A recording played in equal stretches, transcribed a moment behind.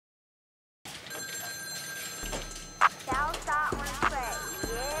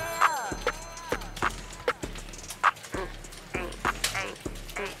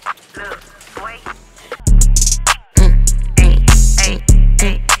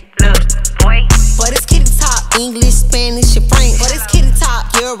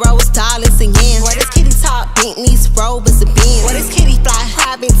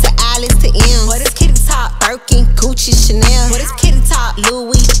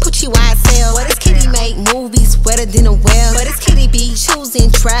Pucci YSL. But this kitty make movies wetter than a well. But this kitty be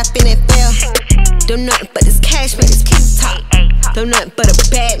choosing, trapping and fail. Don't nothing but this cash, man, this kitty top. Don't nothing but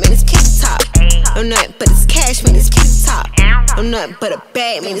a bad man, this kitty top. Don't nothing but this cash, man, this kitty top. Don't nothing but a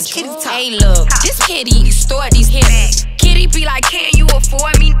bad man, this kitty top. Hey look, this kitty extort these hitters. Kitty be like, can you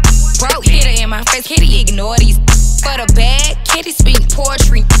afford me? Broke hitter in my face, kitty ignore these. For the bag, kitty speak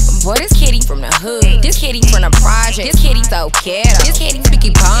poetry. Boy, this kitty from the hood, this kitty from the project, this kitty so ghetto, this kitty speak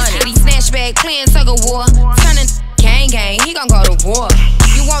Ebonics, this kitty snatch bag, playing tug of war, turning gang, he gon' go to war.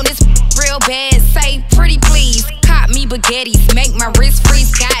 You want this real bad, say pretty please. Cop me baguettes, make my wrist freeze.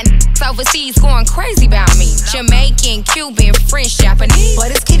 Got overseas going crazy about me. Jamaican, Cuban, French, Japanese.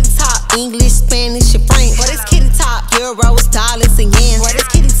 Boy, this kitty top English, Spanish, and French. Boy, this kitty top euros, dollars, and yen. Boy, this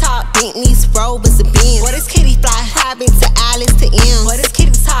kitty top Bentleys, Rovers and Benz. Boy, this kitty fly private to Alice to M. Boy, this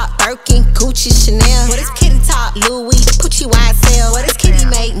kitty top Birkin, Pucci, Chanel. Boy, this kitty top Louis, Pucci, YSL. Boy, this kitty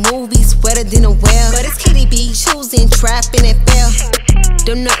make movies wetter than a well. Boy, this kitty be choosing, trapping and fail.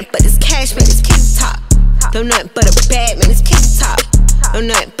 Don't nothing but this cash, man, this kitty top. Don't nothing but a bad man, this kitty top. Don't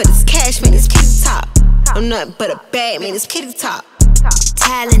nothing but this cash, man, this kitty top. Don't nothing but a bad man, this kitty top.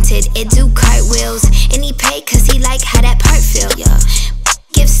 Talented, it do cartwheels. And he pay cause he like how that part feel, yeah.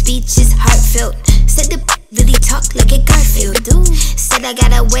 Give speeches heartfelt. Said the really talk like a Garfield. Said I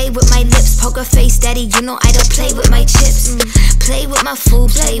got away with my lips. Poker face daddy, you know I don't play with my chips. Play with my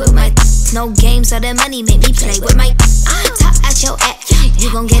food, play with my no games, all the money make me play with my top out your act.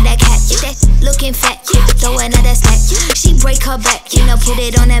 You gon' get that cat, that looking fat. Throw another stack. She break her back, you know, put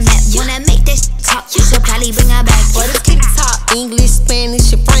it on the map. Wanna make this talk, she'll probably bring her back. Boy, this kitty top English, Spanish,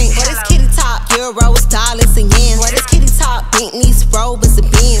 and French. Boy, this kitty top euros, dollars, and yen. Boy, this kitty top Bentleys, Rovers and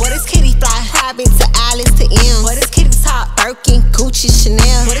Benz. Boy, this kitty fly private to Alice to M. Boy, this kitty top Birkin, Gucci,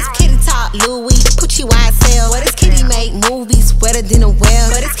 Chanel. Boy, this kitty top Louis, Pucci, YSL. Boy, this kitty make movies wetter than a well.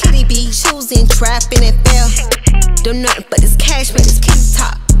 Boy, this kitty be choosing, trapping and fail. Don't nothing but this cash, man, this kitty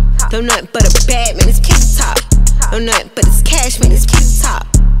top. Don't nothing but a bad man, this kitty top. Don't nothing but this cash, man, this kitty top.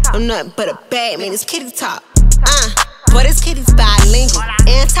 Don't nothing but a bad man, this kitty top. Boy, this kitty's bilingual,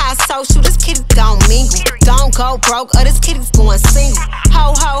 anti-social, this kitty gon' mingle. Don't go broke, or this kitty's going single.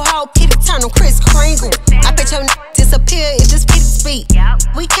 Ho, ho, ho, kitty turn on Kris Kringle. I bet your disappear if this kitty speak.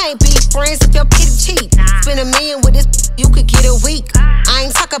 We can't be friends if your kitty cheap. Spend $1 million with this, you could get a week. I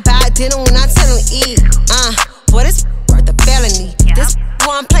ain't talk about dinner when I tell him eat. Boy, this worth a felony. This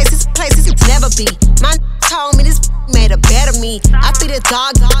one place, this place is never be. My told me this made a better me. I feed a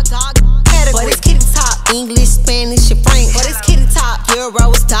dog pedigree. Boy, this kitty top English, Spanish, and French. Boy, this kitty top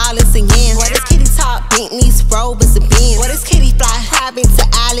euros, dollars, and yen. Boy, this kitty top Bentleys, Rovers, and Benz. Boy, this kitty fly private to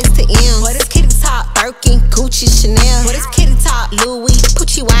Alice to M. Boy, this kitty top Birkin, Gucci, Chanel. Boy, this kitty top Louis,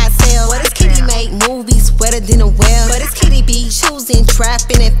 Pucci, YSL. Boy, this kitty make movies wetter than a well. Boy, this kitty be choosing,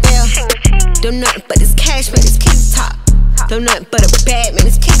 trapping and fail. Don't nothing but this cash, man, this kitty top. Don't nothing but a bad man,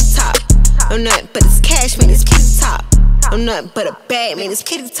 this kitty top. Don't nothing but this cash, man, this kitty top. Don't nothing but a bad man, this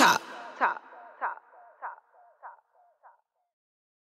kitty top.